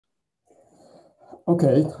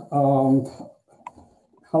Okay.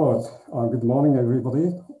 Hello. Good morning,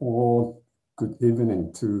 everybody, or good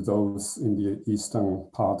evening to those in the eastern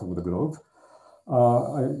part of the globe.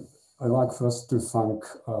 I'd like first to thank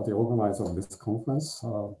the organizer of this conference.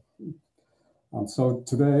 And so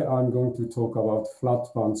today I'm going to talk about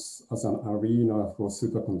flatbands as an arena for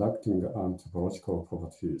superconducting and topological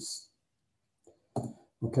properties.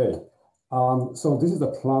 Okay. So this is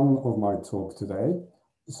the plan of my talk today.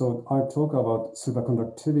 So I talk about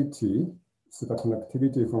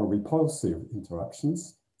superconductivity from repulsive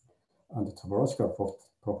interactions and topological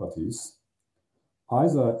properties,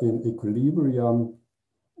 either in equilibrium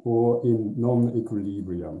or in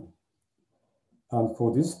non-equilibrium. And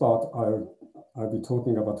for this part, I'll be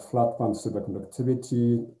talking about flatband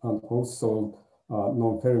superconductivity and also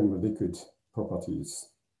non-ferrous liquid properties.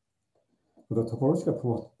 For the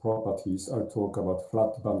topological properties, I'll talk about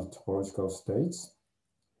flatband topological states.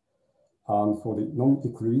 And for the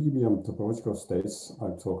non-equilibrium topological states,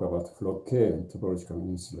 I'll talk about Floquet topological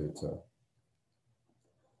insulator.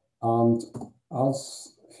 And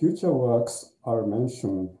as future works, I'll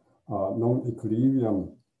mention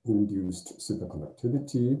non-equilibrium-induced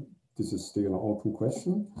superconductivity. This is still an open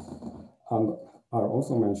question. And I'll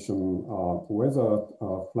also mention whether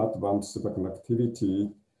flatband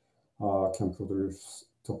superconductivity can produce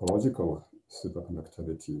topological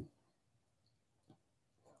superconductivity.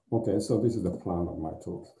 Okay, so this is the plan of my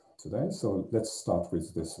talk today. So let's start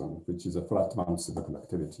with this one, which is a flatband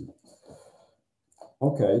superconductivity.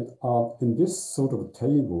 Okay, in this sort of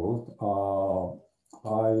table,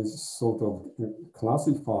 I sort of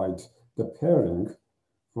classified the pairing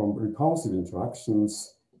from repulsive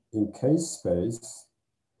interactions in case space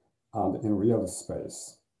and in real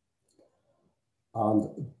space. And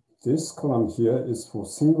this column here is for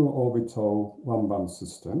single orbital one-band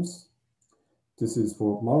systems. This is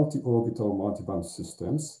for multi-orbital multi-band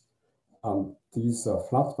systems. And these are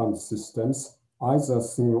flatband systems, either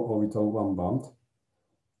single orbital one-band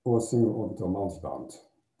or single orbital multi-band.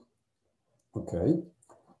 Okay.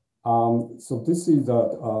 So this is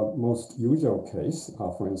the most usual case,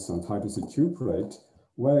 for instance, hydrogen cuprate,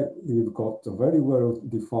 where we've got very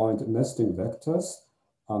well-defined nesting vectors,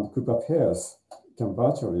 and Cooper pairs can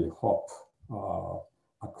virtually hop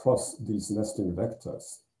across these nesting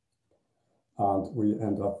vectors. And we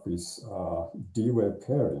end up with D-wave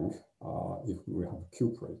pairing if we have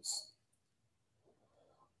cuprates.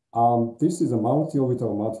 This is a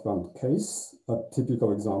multi-orbital multi-band case. A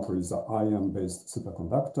typical example is the ion-based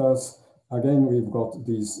superconductors. Again, we've got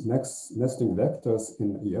these nesting vectors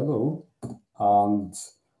in yellow, and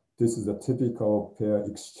this is the typical pair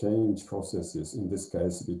exchange processes, in this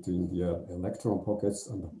case, between the electron pockets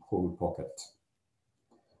and the hole pocket.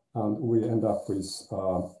 And we end up with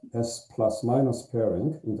S plus minus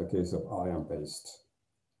pairing in the case of ion-based.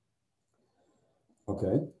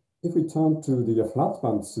 Okay, if we turn to the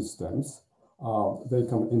flatband systems, they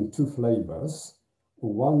come in two flavors.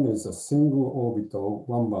 One is a single orbital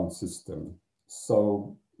one-band system.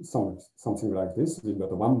 So something like this, we've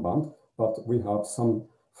got a one band, but we have some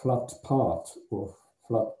flat part or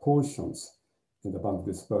flat portions in the band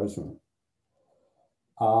dispersion.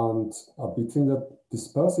 And between the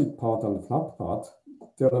dispersive part and the flat part,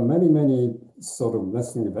 there are many sort of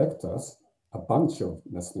nesting vectors, a bunch of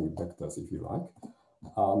nesting vectors, if you like.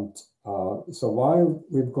 And so while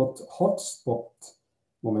we've got hotspot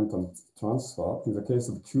momentum transfer, in the case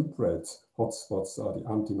of cuprate, hotspots are the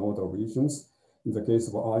antinodal regions. In the case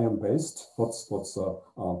of ion-based, hotspots are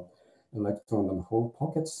electron and hole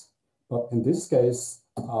pockets. But in this case,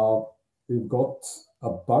 we've got a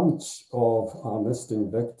bunch of nesting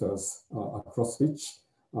vectors across which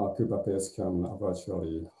Cooper pairs can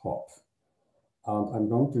virtually hop. And I'm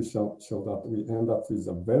going to show that we end up with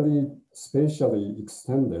a very spatially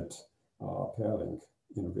extended pairing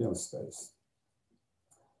in real space.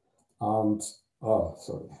 And,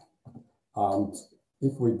 and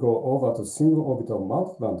if we go over to single orbital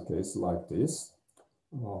multi-band case like this,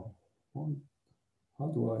 how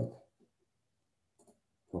do I?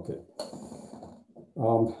 Okay.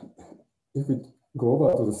 If we go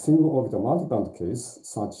over to the single orbital multi-band case,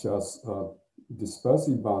 such as a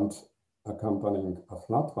dispersive band accompanying a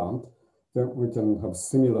flat band, then we can have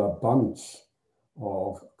similar bunch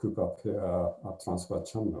of Cooper pair transfer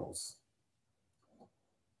channels.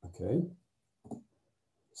 Okay.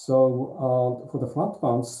 So for the flat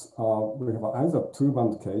bands, we have either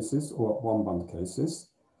two-band cases or one-band cases.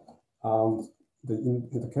 And in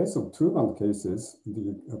the case of two-band cases,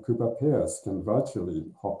 the Cooper pairs can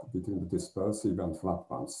virtually hop between the dispersive and flat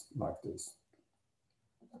bands like this.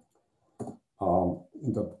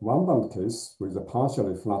 In the one-band case with a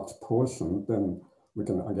partially flat portion, then we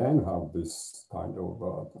can again have this kind of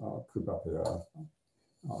Kuiper pair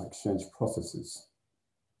exchange processes.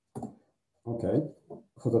 Okay,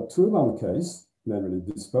 for the two-band case, namely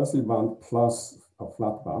dispersive band plus a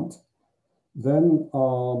flat band, then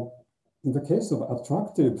in the case of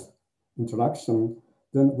attractive interaction,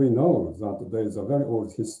 then we know that there is a very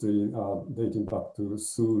old history dating back to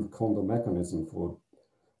Soule-Kondo mechanism for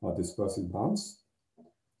dispersive bands.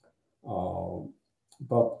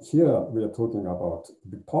 But here we are talking about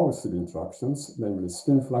repulsive interactions, namely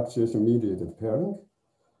spin fluctuation mediated pairing,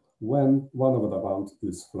 when one of the bands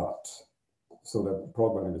is flat. So the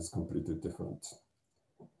problem is completely different.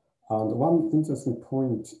 And one interesting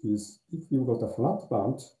point is if you've got a flat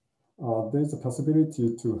band, there's a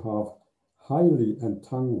possibility to have highly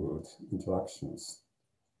entangled interactions.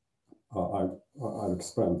 I'll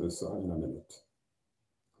explain this in a minute.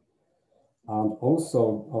 And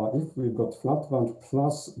also, if we've got flat band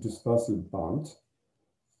plus dispersive band,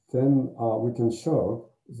 then we can show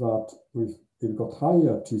that we've got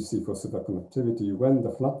higher TC for superconductivity when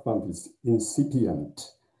the flat band is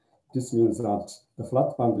incipient. This means that the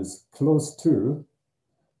flat band is close to,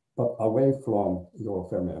 but away from your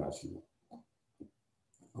Fermi energy.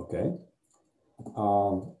 Okay,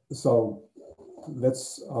 so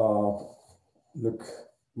let's look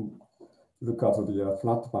at the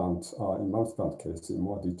flat band in multi-band case in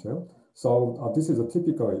more detail. So this is a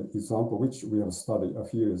typical example which we have studied a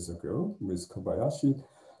few years ago with Kobayashi.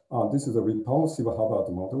 This is a repulsive Hubbard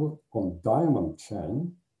model on diamond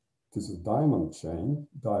chain. This is diamond chain.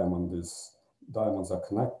 Diamonds are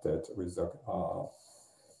connected with the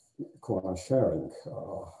corner sharing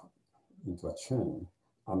into a chain.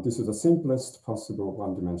 And this is the simplest possible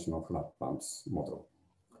one-dimensional flat bands model.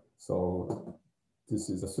 So this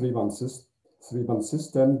is a three-band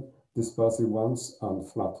system, dispersive ones, and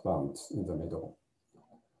flat bands in the middle.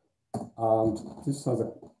 And this has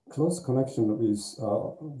a close connection with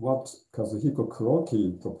what Kazuhiko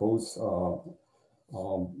Kuroki proposed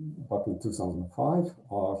back in 2005.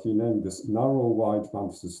 He named this narrow wide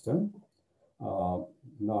band system,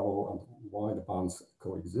 narrow and wide bands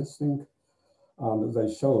coexisting. And they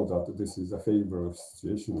show that this is a favorable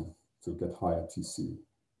situation to get higher TC.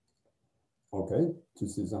 Okay,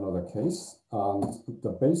 this is another case. And the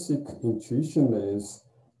basic intuition is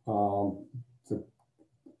the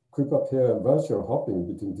Kuiper pair virtual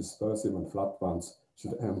hopping between dispersive and flat bands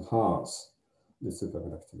should enhance the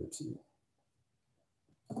superconductivity.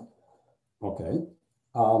 Okay,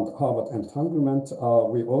 and how about entanglement?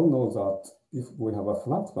 We all know that if we have a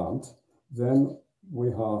flat band, then we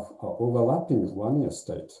have overlapping one-year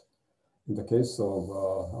state. In the case of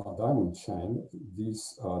a diamond chain,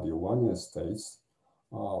 these are the one-year states.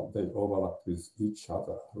 They overlap with each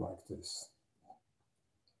other like this.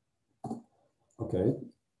 Okay,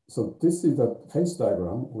 so this is the phase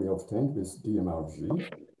diagram we obtained with DMRG.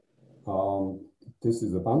 This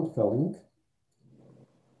is a band filling.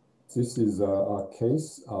 This is a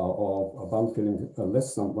case of a band filling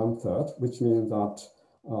less than 1/3, which means that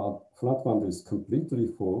flat band is completely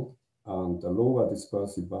full and the lower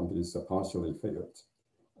dispersive band is partially filled.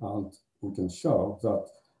 And we can show that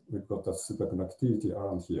we've got a superconductivity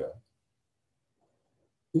around here.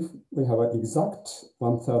 If we have an exact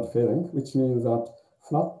 1/3 filling, which means that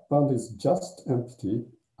flat band is just empty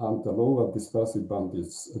and the lower dispersive band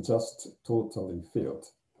is just totally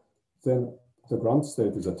filled, then the ground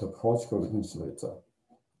state is a topological insulator.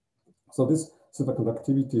 So this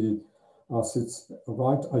superconductivity sits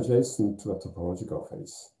right adjacent to a topological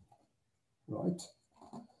phase, right?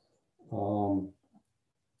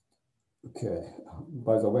 Okay,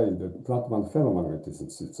 by the way, the flat band ferromagnetism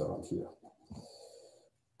sits around here.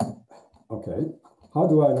 Okay, how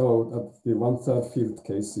do I know that the 1/3 field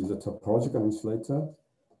case is a topological insulator?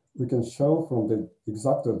 We can show from the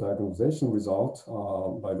exact diagonalization result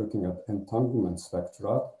by looking at entanglement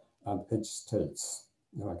spectra and edge states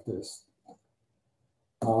like this.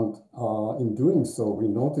 And in doing so, we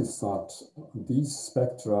notice that these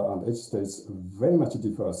spectra and edge states very much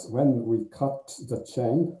differs when we cut the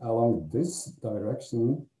chain along this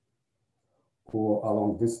direction or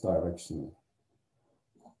along this direction.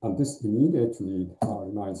 And this immediately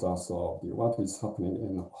reminds us of what is happening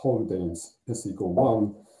in Haldane's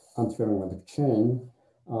S=1 antiferromagnetic chain.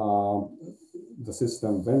 The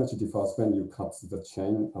system very much differs when you cut the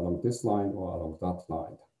chain along this line or along that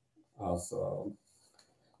line,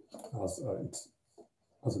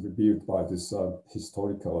 as reviewed by this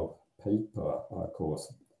historical paper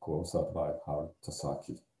co-authored by Haru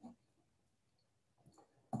Tasaki.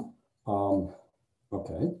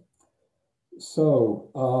 Okay, so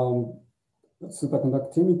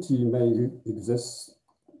superconductivity may exist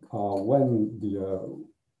when your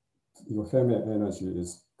Fermi energy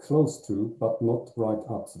is close to, but not right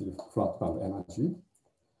up to the flat band energy.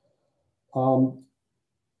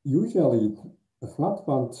 Usually, the flat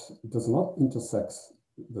band does not intersect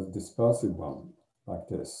the dispersive one like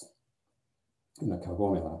this in a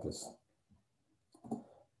carbonyl lattice.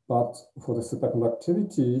 But for the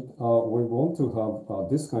superconductivity, we want to have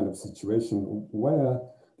this kind of situation where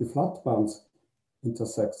the flat band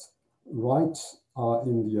intersects right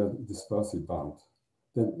in the dispersive band.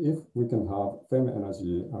 Then if we can have Fermi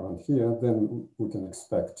energy around here, then we can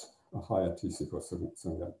expect a higher TC for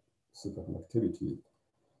superconductivity.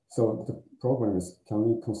 So the problem is, can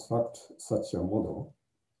we construct such a model?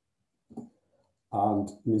 And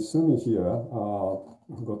Misumi here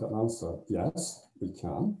got an answer, yes, we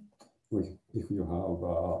can. If you have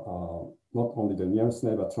not only the nearest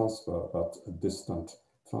neighbor transfer, but distant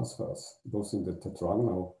transfers, both in the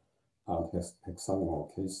tetragonal and hexagonal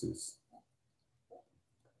cases.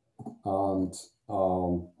 And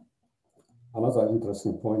another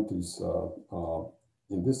interesting point is,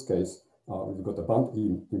 in this case, we've got a band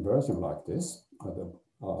inversion like this. The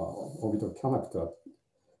orbital character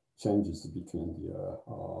changes between the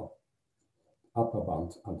upper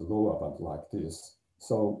band and the lower band like this.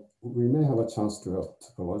 So we may have a chance to have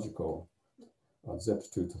topological,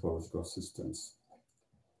 Z2 topological systems.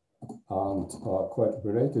 And quite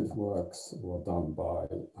related works were done by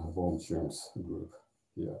von Jung's group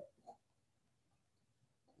here.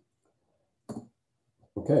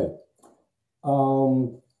 Okay.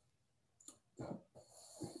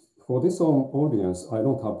 For this audience, I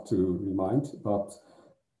don't have to remind, but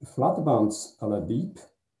flat bands are deep,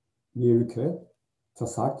 Mielke,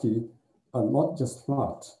 Tasaki are not just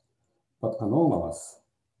flat, but anomalous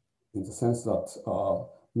in the sense that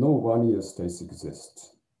no one-year states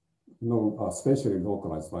exist. No spatially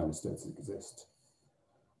localized binary states exist.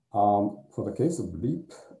 For the case of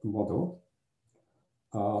LEAP model,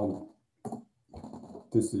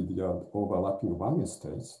 this is the overlapping one-year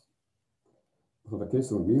states. For the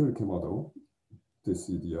case of Mielke model, this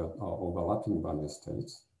is the overlapping one-year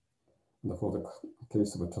states. And for the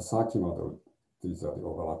case of a Tasaki model, these are the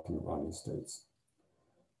overlapping one-year states.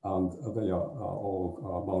 And they are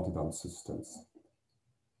all multi-band systems.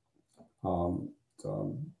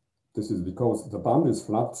 This is because the band is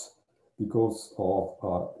flat because of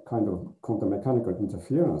kind of quantum mechanical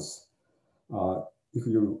interference. If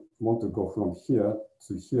you want to go from here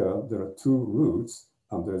to here, there are two routes,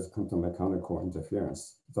 and there's quantum mechanical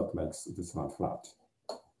interference that makes this one flat.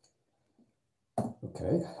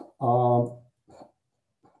 Okay,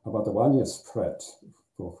 about the one-year spread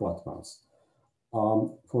for flat bands.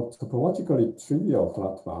 For topologically trivial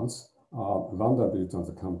flat bands, Vanderbilt and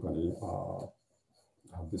the company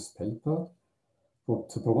have this paper. For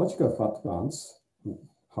topological flat bands,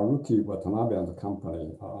 Haruki, Watanabe, and the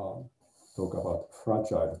company talk about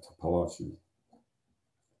fragile topology.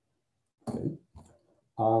 Okay,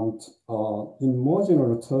 and in more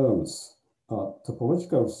general terms,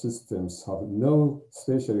 topological systems have no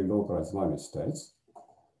spatially localized binary states,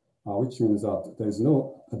 which means that there is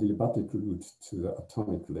no adiabatic route to the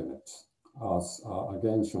atomic limit, as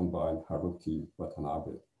again shown by Haruki,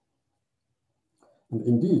 Watanabe. And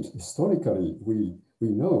indeed, historically, we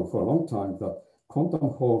know for a long time that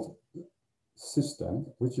quantum Hall system,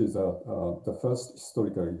 which is the first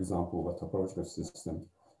historical example of a topological system,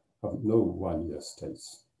 have no one-year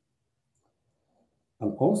states.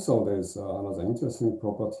 And also there's another interesting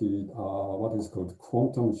property, what is called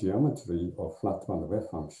quantum geometry of flat band wave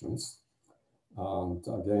functions. And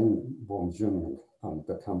again, von Jung and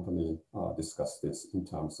the company discussed this in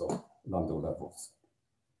terms of Landau levels.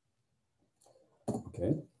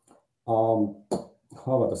 Okay. How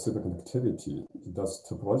about the superconductivity? Does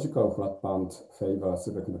topological flat band favor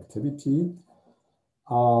superconductivity?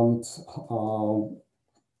 And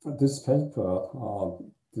this paper,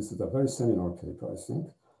 this is a very seminal paper, I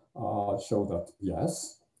think, show that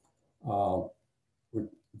yes,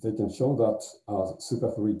 they can show that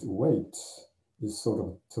superfluid weight is sort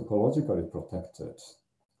of topologically protected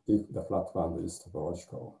if the flat band is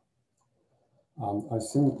topological. And I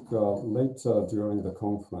think later during the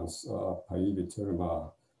conference, Paivi,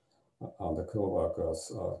 Terma, and the co-workers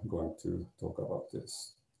are going to talk about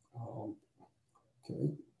this.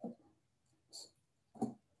 Okay.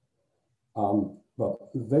 But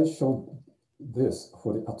they showed this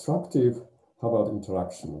for the attractive Hubbard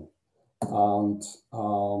interaction. And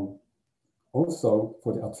also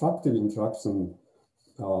for the attractive interaction,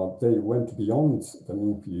 they went beyond the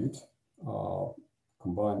mean field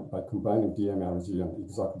by combining DMRG and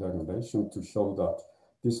exact diagonalization to show that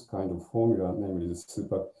this kind of formula, namely the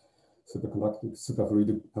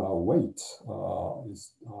superfluid weight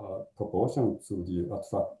is proportional to the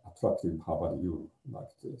attractive Hubbard U, like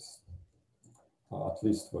this, at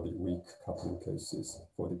least for the weak coupling cases,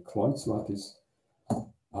 for the Cloyds lattice, and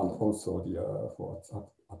also the for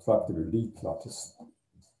attractive Lie lattice.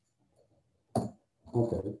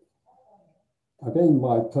 Okay. Again,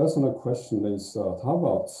 my personal question is, how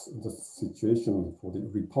about the situation for the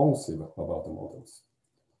repulsive Hubbard models?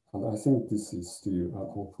 And I think this is still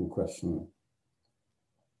an open question.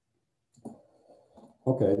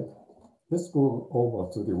 Okay, let's go over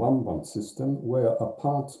to the one-band system where a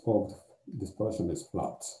part of dispersion is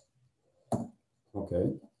flat.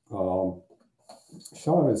 Okay,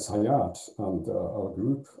 Charles Hayat and our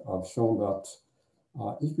group have shown that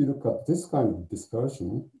if you look at this kind of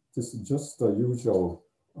dispersion, this is just the usual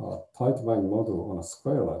tight line model on a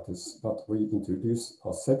square lattice, but we introduce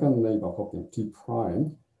a second neighbor hopping T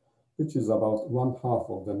prime, which is about 1/2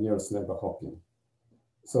 of the nearest neighbor hopping.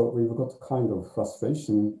 So we've got kind of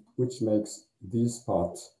frustration, which makes these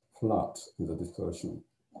parts flat in the dispersion.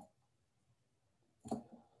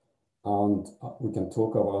 And we can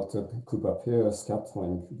talk about the Cooper pair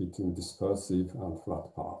scattering between dispersive and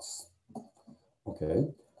flat parts.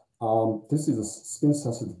 Okay, this is a spin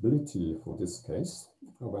susceptibility for this case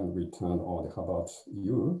when we turn on the Hubbard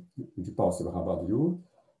U, repulsive Hubbard U.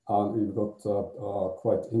 And we've got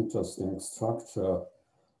quite interesting structure.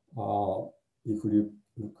 If we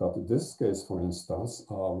look at this case, for instance,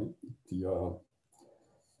 the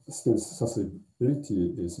spin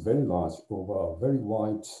susceptibility is very large over a very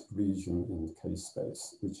wide region in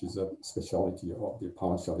K-space, which is a specialty of the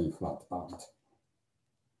partially flat band.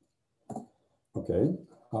 Okay,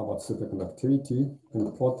 how about superconductivity?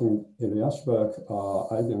 And plotting Eliashberg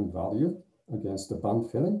eigenvalue against the band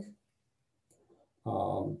filling.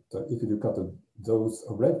 If you look at those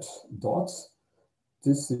red dots,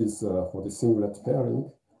 this is for the singlet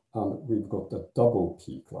pairing, and we've got a double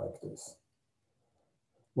peak like this.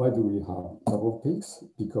 Why do we have double peaks?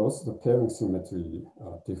 Because the pairing symmetry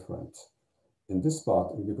are different. In this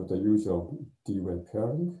part, we've got the usual D-wave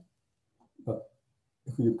pairing, but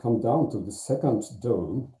if you come down to the second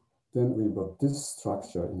dome, then we've got this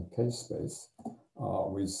structure in K-space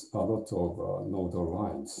with a lot of nodal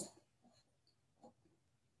lines.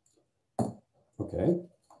 Okay,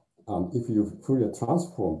 and if you Fourier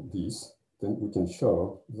transform these, then we can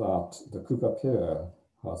show that the Cooper pair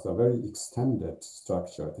has a very extended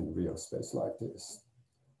structure in real space like this,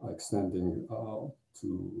 extending to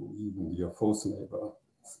even the fourth neighbor.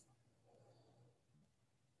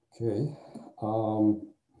 Okay.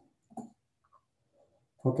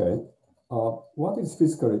 What is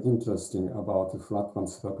physically interesting about the flatband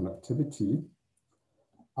superconductivity?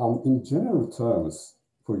 In general terms,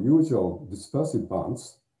 for usual dispersive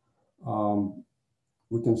bands,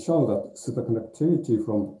 we can show that superconductivity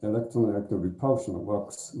from electron-electron repulsion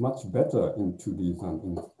works much better in 2D than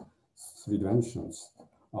in 3 dimensions.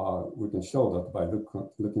 We can show that by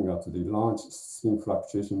looking at the large spin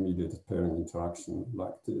fluctuation-mediated pairing interaction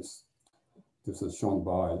like this. This is shown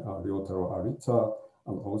by Ryotaro Arita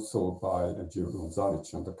and also by Gio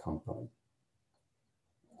Gonzalez and the company.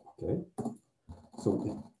 Okay,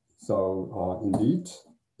 so indeed,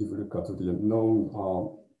 if you look at the known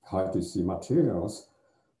high-TC materials,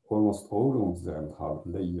 almost all of them have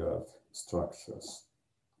layered structures.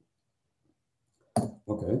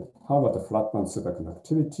 Okay, how about the flatband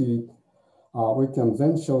superconductivity? We can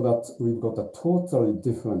then show that we've got a totally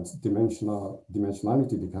different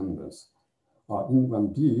dimensionality dependence. In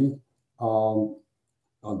 1D,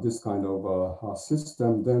 on this kind of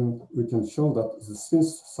system, then we can show that the spin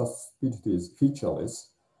susceptibility is featureless,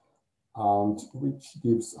 and which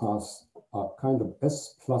gives us a kind of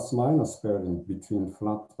S plus minus pairing between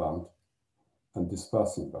flat band and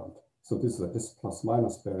dispersive band. So this is a S plus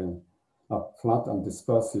minus pairing, flat and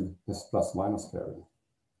dispersive S plus minus pairing.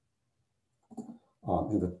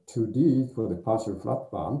 In the 2D for the partial flat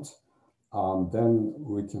band, then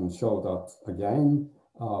we can show that again,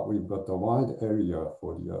 we've got a wide area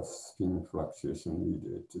for the spin fluctuation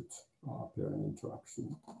mediated pairing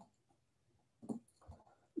interaction.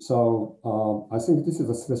 So I think this is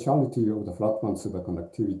a specialty of the flatband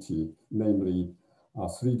superconductivity, namely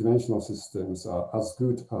 3-dimensional systems are as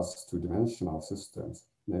good as 2-dimensional systems,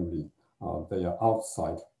 namely they are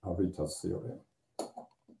outside Arita's theorem.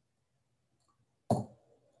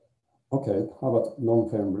 Okay, how about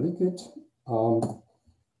non-firm leakage?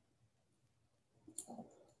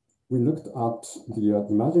 We looked at the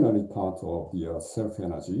imaginary part of the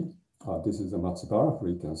self-energy. This is the Matsubara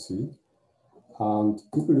frequency. And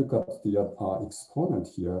if we look at the exponent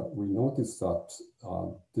here, we notice that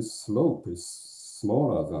this slope is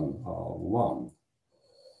smaller than 1.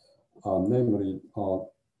 Namely,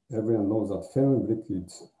 everyone knows that film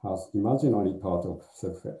liquid has imaginary part of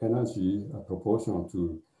self-energy proportional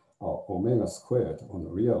to omega squared on the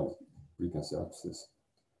real frequency axis,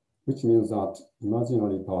 which means that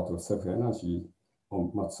imaginary part of self-energy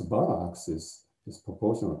on Matsubara axis is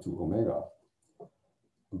proportional to omega.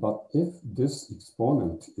 But if this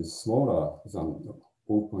exponent is smaller than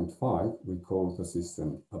 0.5, we call the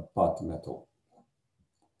system a bad metal.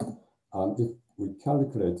 And if we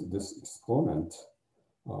calculate this exponent,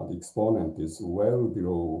 the exponent is well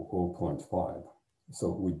below 0.5.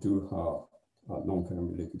 So we do have a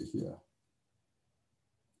non-film liquid here.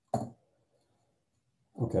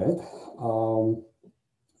 Okay,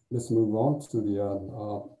 let's move on to the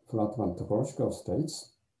Flatband topological states.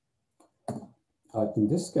 In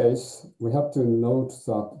this case, we have to note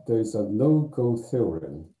that there is a no-go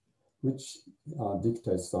theorem, which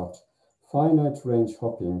dictates that finite range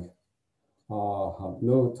hopping have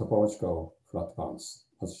no topological flatbands,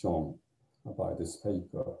 as shown by this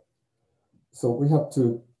paper. So we have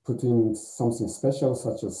to put in something special,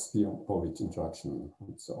 such as spin-orbit interaction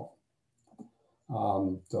and so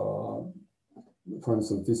on. And for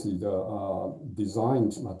instance, this is the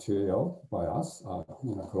designed material by us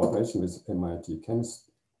in a collaboration with MIT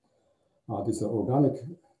chemists. This is an organic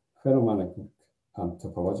ferromagnetic and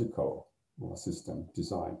topological system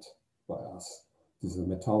designed by us. This is a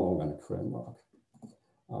metal organic framework.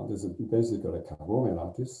 This is basically a carbon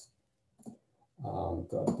lattice. And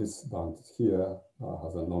this band here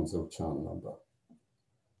has a non-zero Chan number.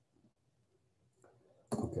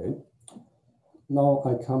 Okay. Now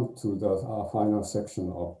I come to the final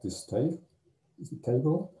section of this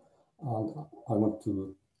table, and I want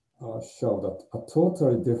to show that a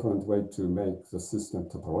totally different way to make the system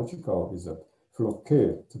topological is a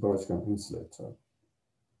Floquet topological insulator.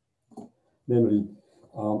 Namely,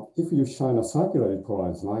 if you shine a circularly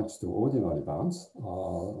polarized light to ordinary bands,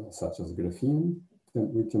 such as graphene,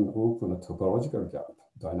 then we can open a topological gap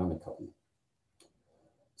dynamically.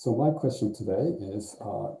 So my question today is,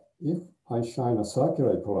 if I shine a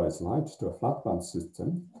circularly polarized light to a flatband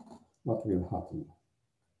system, what will happen?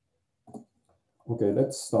 Okay,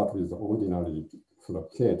 let's start with the ordinary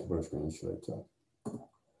Floquet topological insulator.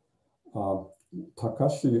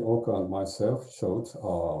 Takashi, Oka, and myself showed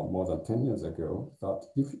more than 10 years ago that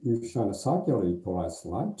if you shine a circularly polarized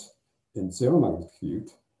light in zero magnetic field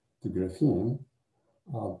to graphene,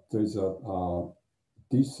 there is a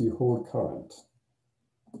DC Hall current.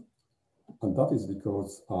 And that is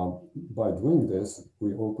because by doing this,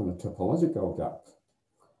 we open a topological gap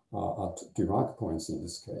at Dirac points in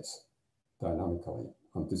this case, dynamically.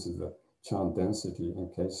 And this is the Chan density in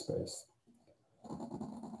K space.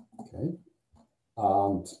 Okay.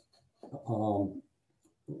 And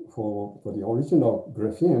for the original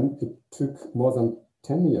graphene, it took more than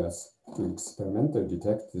 10 years to experimentally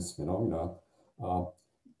detect this phenomena.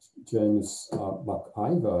 James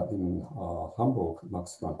McIver in Hamburg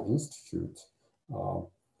Max Planck Institute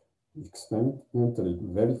experimentally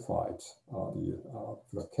verified the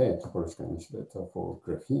Floquet topological insulator for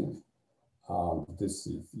graphene. This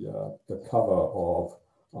is the cover of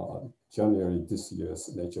January this year's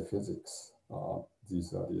Nature Physics.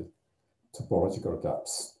 These are the topological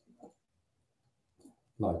gaps,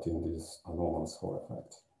 like in this anomalous Hall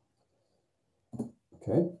effect.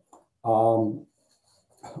 Okay.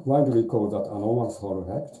 Why do we call that anomalous Hall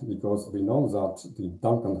effect? Because we know that the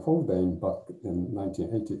Duncan Haldane back in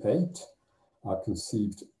 1988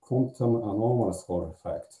 conceived quantum anomalous Hall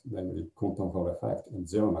effect, namely quantum Hall effect in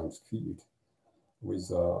zero magnetic field,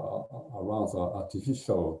 with a rather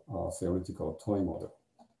artificial theoretical toy model.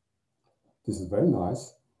 This is very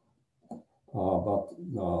nice, but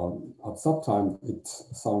at that time it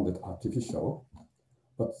sounded artificial.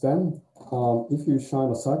 But then, if you shine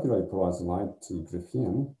a circularly polarized light to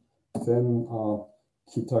graphene, then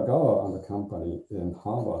Kitagawa and the company in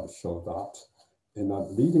Harvard showed that in a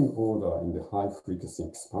leading order in the high frequency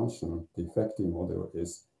expansion, the effective model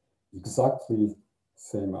is exactly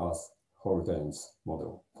same as Haldane's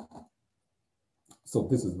model. So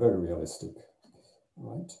this is very realistic,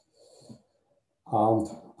 right? And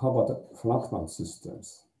how about flatband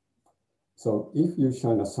systems? So if you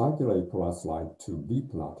shine a circularly polarized light to B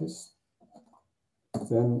lattice,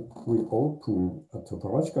 then we open a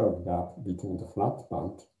topological gap between the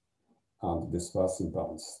flatband and dispersing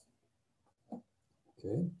bands.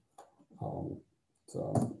 Okay.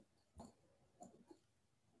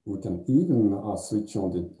 We can even switch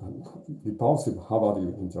on the repulsive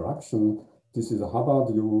Hubbard interaction. This is a Hubbard,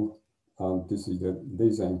 and this is the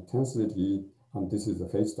laser intensity, and this is the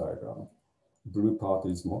phase diagram. Blue part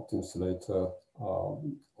is Mott insulator,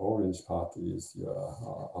 orange part is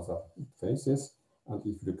your other phases. And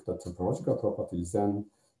if you look at the topological properties, then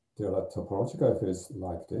there are topological phases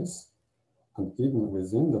like this. And even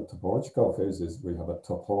within the topological phases, we have a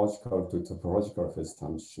topological to topological phase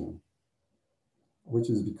transition, which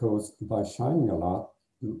is because by shining a light,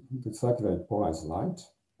 the circularly polarized light,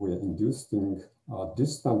 we are inducing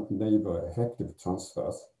distant neighbor effective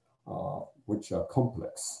transfers, which are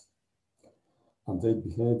complex. And they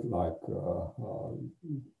behave like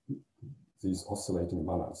these oscillating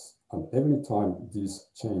manners. And every time these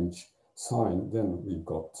change sign, then we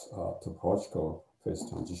got topological phase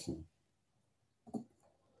transition.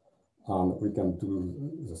 And we can do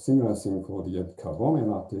the similar thing for the carbon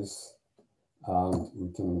lattice, and we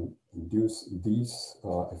can induce these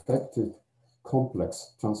effective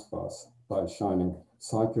complex transfers by shining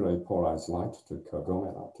circularly polarized light to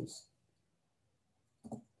carbon lattice.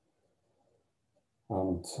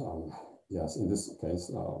 And yes, in this case,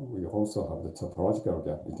 we also have the topological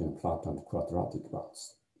gap between flat and quadratic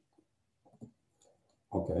bands.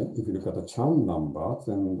 Okay, if you look at the Chan number,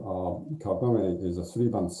 then carbon is a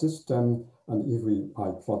 3-band system. And if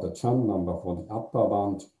I plot the Chan number for the upper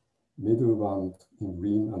band, middle band in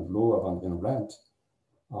green, and lower band in red,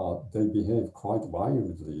 they behave quite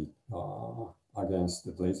wildly against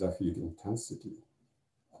the laser field intensity.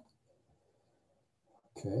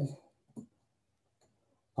 Okay.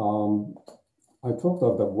 I talked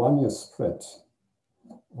about the one-year spread.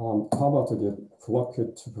 How about the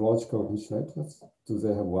Floquet topological insulators? Do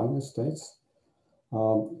they have one-year states?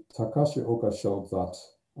 Takashi Oka showed that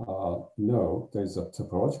no, there is a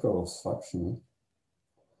topological obstruction.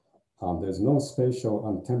 There's no spatial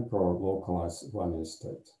and temporal localized one-year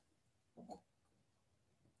state.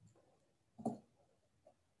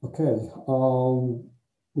 Okay,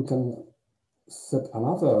 we can set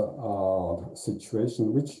another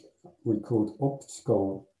situation which we called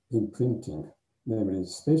optical imprinting, namely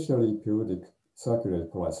spatially periodic circularly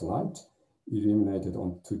polarized light illuminated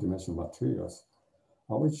on two-dimensional materials,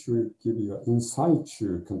 which will give you an in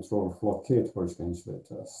situ control Floquet topological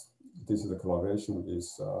insulators. This is a collaboration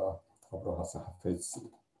with Abrahasa Hafezi.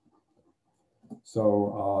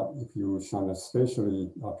 So if you shine a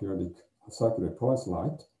spatially periodic circularly polarized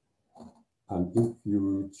light, and if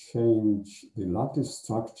you change the lattice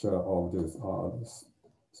structure of the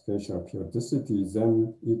spatial periodicity,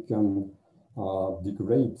 then it can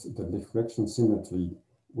degrade the diffraction symmetry,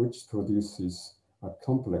 which produces a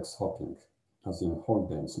complex hopping, as in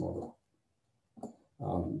Holbein's model.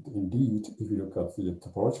 And indeed, if you look at the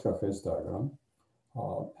topological phase diagram,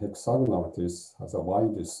 hexagonal lattice has the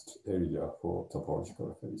widest area for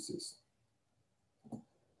topological phases.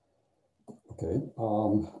 Okay.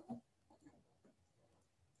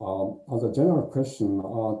 As a general question,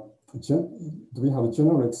 do we have a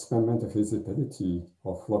general experimental feasibility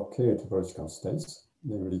of Floquet topological states?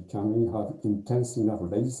 Namely, can we have intense enough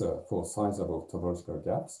laser for sizable topological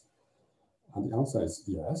gaps? And the answer is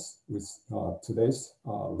yes. With today's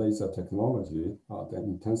laser technology, the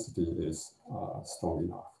intensity is strong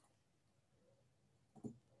enough.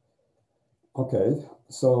 Okay,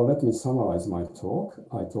 so let me summarize my talk.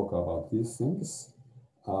 I talk about these things.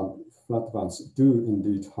 Flatbands do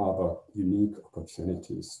indeed have unique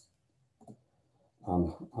opportunities.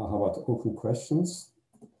 And how about open questions?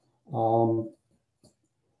 Flatband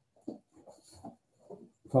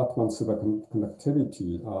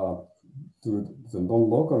superconductivity, do the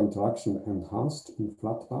non-local interaction enhanced in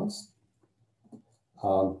flatbands?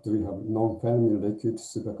 Do we have non-Fermi liquid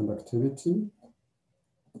superconductivity?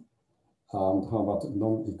 And how about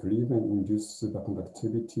non-equilibrium-induced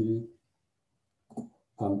superconductivity?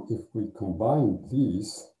 And if we combine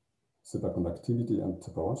these, superconductivity and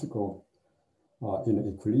topological, in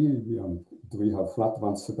equilibrium, do we have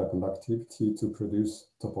flatband superconductivity to produce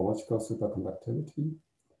topological superconductivity?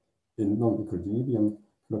 In non-equilibrium,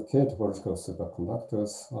 Floquet topological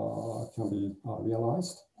superconductors can be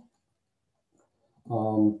realized.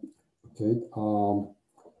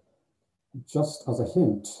 Just as a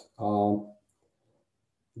hint,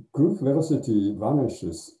 group velocity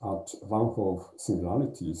vanishes at one-fold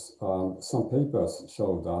singularities. Some papers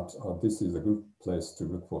show that this is a good place to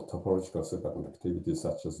look for topological superconductivity,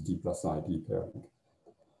 such as D plus I D pairing.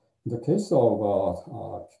 In the case of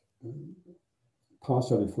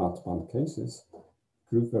partially flat band cases,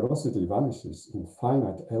 group velocity vanishes in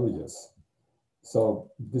finite areas. So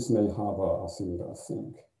this may have a similar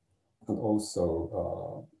thing. And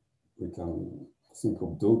also, we can think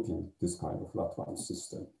of doping this kind of flat band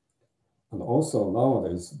system. And also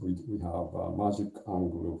nowadays, we have magic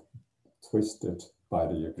angle twisted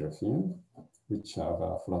barrier graphene, which have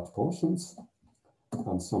flat portions.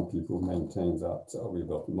 And some people maintain that we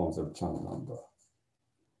got non-zero-Chern number.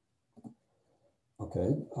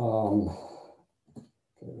 Okay, okay,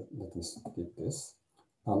 let me skip this.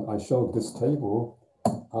 And I showed this table,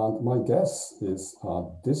 and my guess is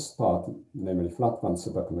this part, namely flatband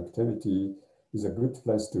superconductivity, is a good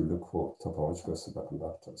place to look for topological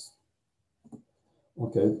superconductors.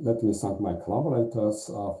 Okay, let me thank my collaborators.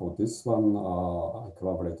 For this one, I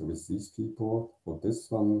collaborated with these people. For this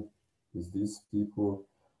one, with these people.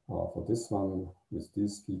 For this one, with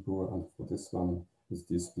these people. And for this one, with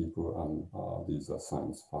these people. And these are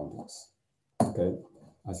science funders. Okay,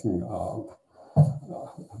 I think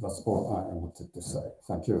that's all I wanted to say.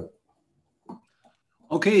 Thank you.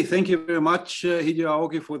 Okay, thank you very much, Hideo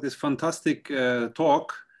Aoki, for this fantastic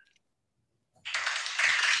talk.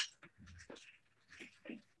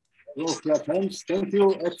 Hello, Flatbands. Thank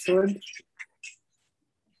you, excellent.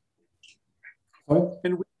 Sorry?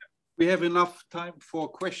 And we have enough time for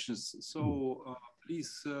questions, so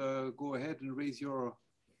please go ahead and raise your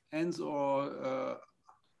hands, or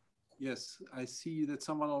yes, I see that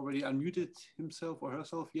someone already unmuted himself or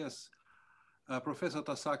herself. Yes, Professor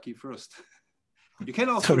Tasaki first. You can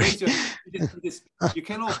also raise your you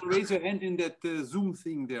can also raise your hand in that Zoom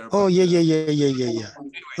thing there. Oh, but, yeah. anyway,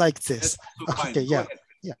 Like this. Okay,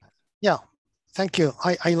 yeah. Thank you.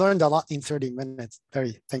 I learned a lot in 30 minutes.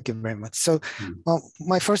 Thank you very much. So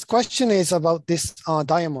my first question is about this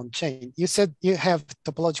diamond chain. You said you have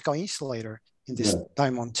topological insulator in this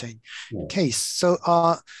diamond chain case. So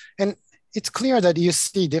and it's clear that you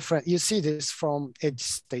see this from edge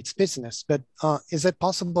states business, but is it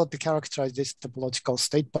possible to characterize this topological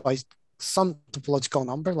state by some topological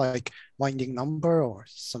number, like winding number or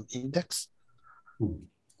some index?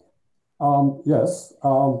 Yes.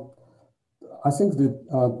 I think the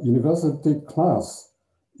university class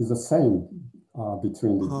is the same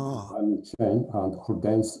between the diamond chain and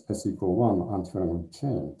Houden's S=1 anti-Fleming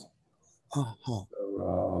chain. So,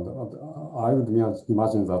 I would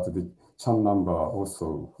imagine that the Chern number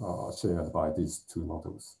also shared by these two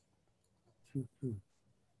models.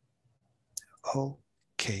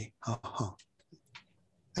 Okay.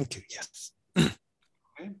 Thank you. Yes.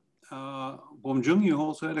 Okay. Bomjung, you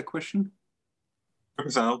also had a question?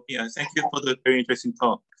 Professor Aoki, thank you for the very interesting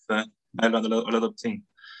talk. I learned a lot of things.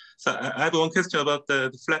 So I have one question about the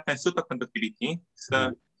flatband superconductivity.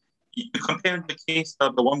 So you compare the case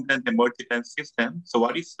of the one-band and multi-band system. So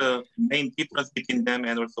what is the main difference between them,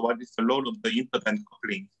 and also what is the role of the interband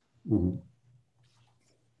coupling?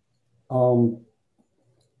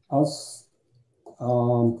 As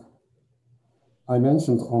I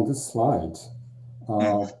mentioned on this slide,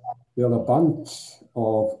 there are a bunch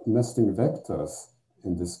of nesting vectors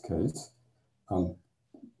in this case, and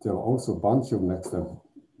there are also a bunch of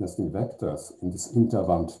nesting vectors in these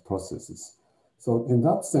interband processes. So in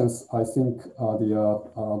that sense, I think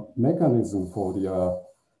the mechanism for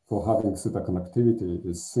having superconductivity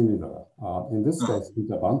is similar. In this case,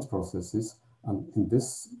 interband processes, and in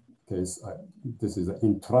this case, this is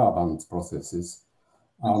intraband processes.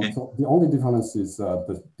 So the only difference is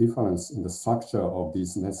the difference in the structure of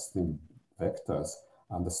these nesting vectors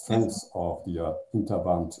and the strength of the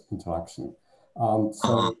interband interaction.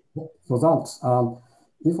 So for that,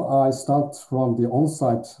 if I start from the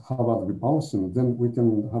on-site Hubbard repulsion, then we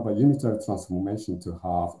can have a unitary transformation to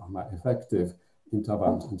have an effective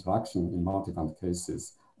interband interaction in multiband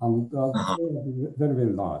cases. And very,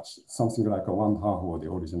 very large, something like a 1/2 of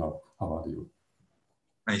the original Hubbard U.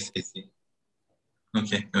 I see.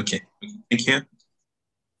 Okay. Thank you.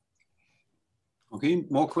 Okay,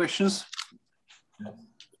 more questions?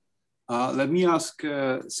 Let me ask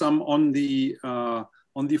some on the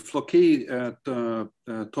Floquet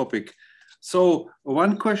topic. So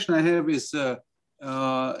one question I have is,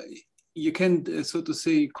 you can, so to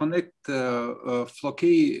say, connect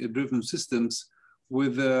Floquet-driven systems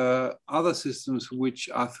with other systems which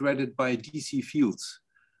are threaded by DC fields.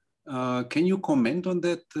 Can you comment on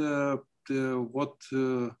that?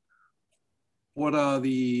 What are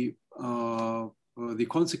the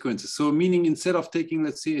consequences? So meaning, instead of taking,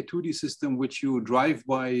 let's say, a 2D system which you drive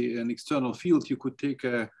by an external field, you could take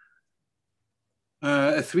a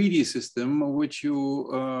 3D system which you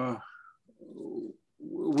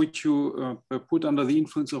put under the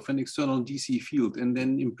influence of an external DC field, and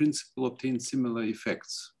then in principle obtain similar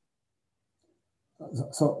effects.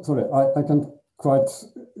 So sorry, I can't quite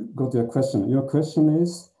got your question. Your question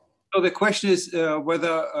is? So the question is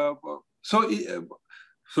whether, so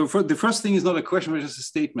for the first thing is not a question, but just a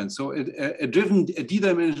statement. So a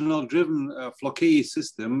d-dimensional driven Floquet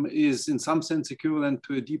system is in some sense equivalent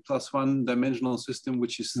to a d+1 dimensional system,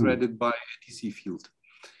 which is threaded by a DC field.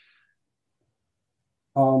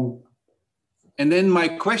 And then my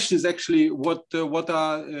question is actually,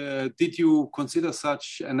 did you consider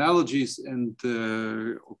such analogies, and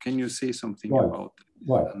can you say something about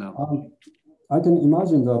that? I can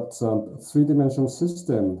imagine that three-dimensional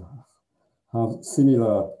system have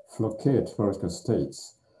similar Floquet topological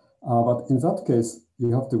states. But in that case,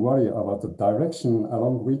 you have to worry about the direction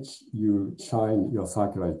along which you shine your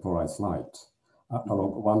circularly polarized light,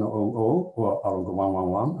 along 100 or along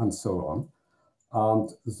 111 and so on. And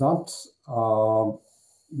that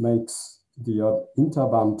makes the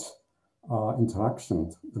interband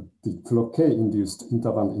interactions, the Floquet-induced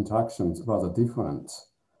interband interactions rather different.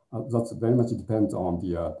 That very much depends on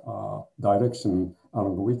the direction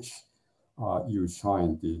along which you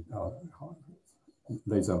shine the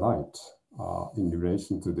laser light in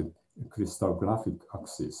relation to the crystallographic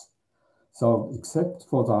axis. So except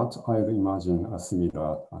for that, I would imagine a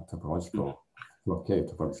similar topological, Floquet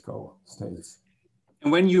topological states.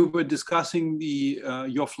 And when you were discussing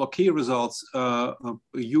your Floquet results,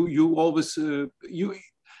 you always,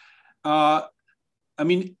 I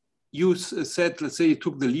mean, you said, let's say you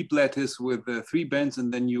took the leap lattice with 3 bands and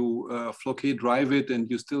then you Floquet drive it and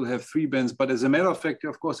you still have 3 bands. But as a matter of fact, you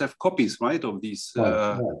of course have copies, right, of these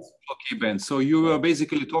Floquet bands. So you were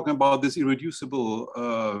basically talking about this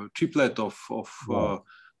irreducible triplet of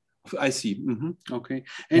I see. Okay.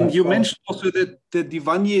 And you mentioned also that the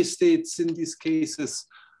Wannier states in these cases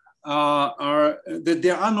are that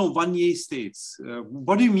there are no Wannier states.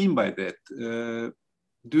 What do you mean by that?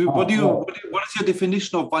 What is your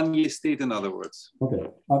definition of Wannier state, in other words? Okay.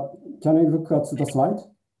 Can I look at the slide?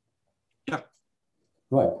 Yeah.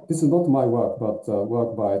 Right. This is not my work, but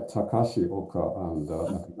work by Takashi Oka and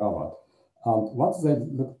Nakagawa. What they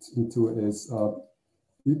looked into is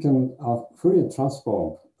you can fully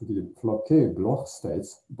transform the Floquet Bloch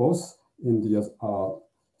states, both in the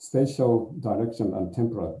spatial direction and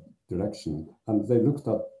temporal direction. And they looked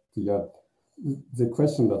at the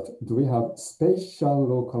question that do we have spatial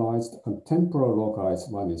localized and temporal localized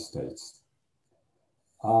Wannier states?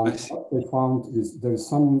 What they found is there is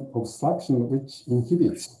some obstruction which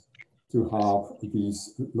inhibits to have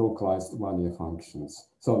these localized Wannier functions.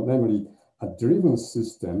 So namely, a driven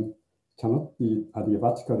system cannot be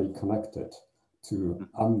adiabatically connected to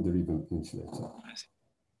undriven insulator.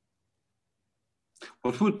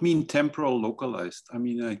 What would mean temporal localized? I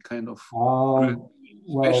mean, I kind of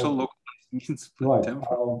spatial localized means right.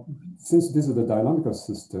 temporal. Since this is a dynamical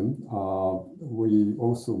system, we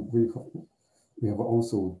have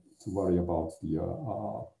also to worry about the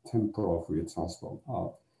temporal Fourier transform.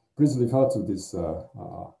 Please refer to this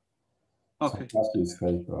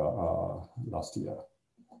paper last year.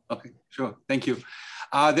 Okay, sure. Thank you.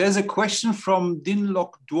 There's a question from Din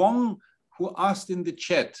Lok Duong who asked in the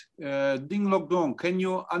chat. Din Lok Duong, can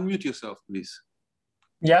you unmute yourself, please?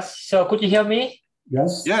 Yes. So could you hear me?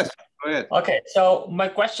 Yes. Yes. Go ahead. Okay. So my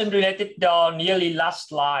question related to the nearly last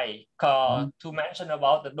slide to mention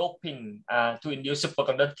about the doping to induce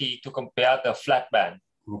superconductivity to compare the flat band.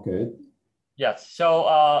 Okay. Yes.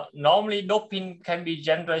 So normally doping can be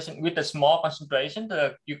generated with a small concentration.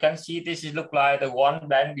 You can see this is look like the one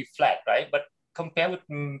band be flat, right? But compared with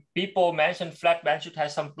people mentioned flat band should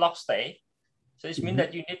have some block state. So it means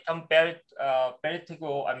that you need some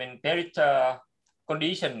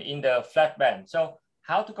condition in the flat band. So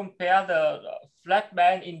how to compare the flat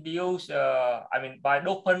band induced, by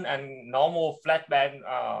dopant and normal flat band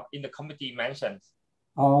in the committee mentioned?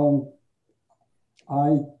 I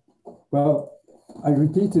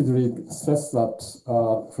repeatedly stress that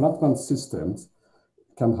flatband systems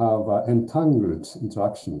can have entangled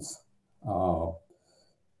interactions,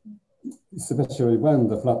 especially when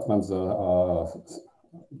the flatbands are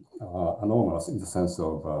anomalous in the sense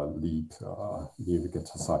of leap,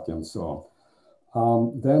 Nielke-Tasaki, and so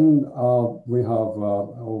on. Then we have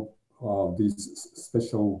these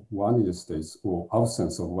special Wannier states or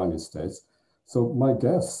absence of Wannier states. So my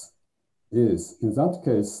guess is, in that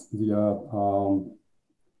case,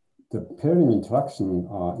 the pairing interaction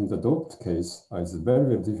in the doped case is very,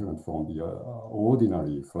 very different from the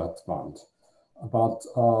ordinary flat band. But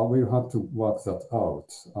we'll have to work that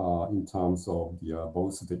out in terms of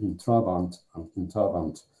both the intraband and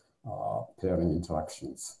interband pairing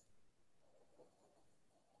interactions.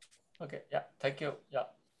 Okay, yeah, thank you. Yeah,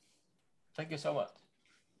 thank you so much.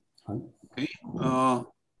 Okay,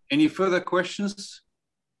 any further questions?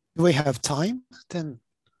 Do we have time then?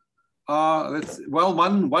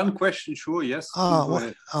 One question, sure, yes.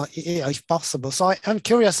 Yeah, if possible. So I'm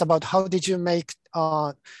curious about how did you make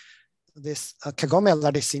this Kagome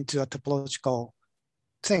lattice into a topological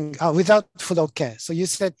thing without Floquet? So you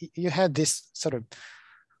said you had this sort of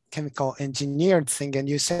chemical engineered thing, and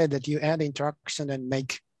you said that you add interaction and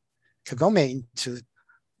make Kagome into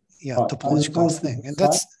topological thing, and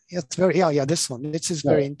that's very this one. This is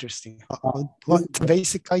very interesting. What's the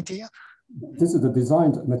basic idea? This is the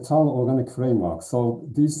designed metal organic framework. So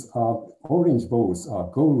these orange balls are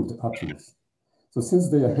gold atoms. So since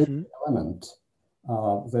they are heavy element,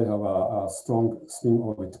 they have a strong spin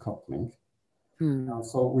orbit coupling.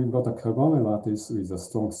 So we've got a Kagome lattice with a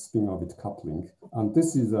strong spin orbit coupling. And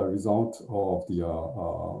this is a result of the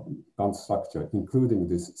band structure, including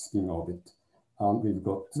this spin orbit. And we've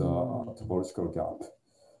got a topological gap.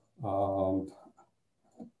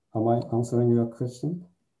 Am I answering your question?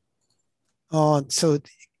 So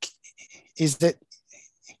is that,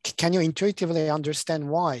 can you intuitively understand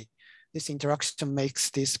why this interaction makes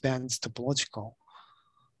these bands topological?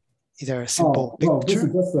 Is there a simple picture? No, this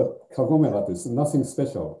is just a Kagome lattice, nothing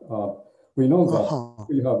special. We know that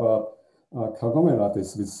we have a Kagome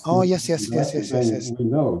lattice with... yes. We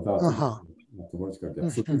know that topological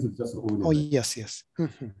gap. So this is just ordinary. Yes.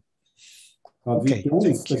 The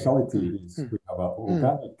only specialty is we have an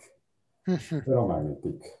organic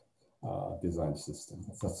ferromagnetic design system.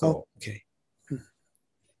 That's all. Okay.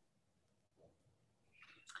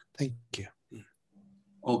 Thank you.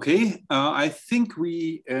 Okay, I think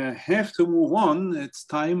we have to move on. It's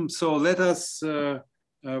time. So let us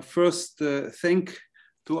first thank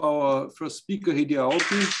to our first speaker, Hideo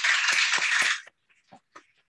Aoki.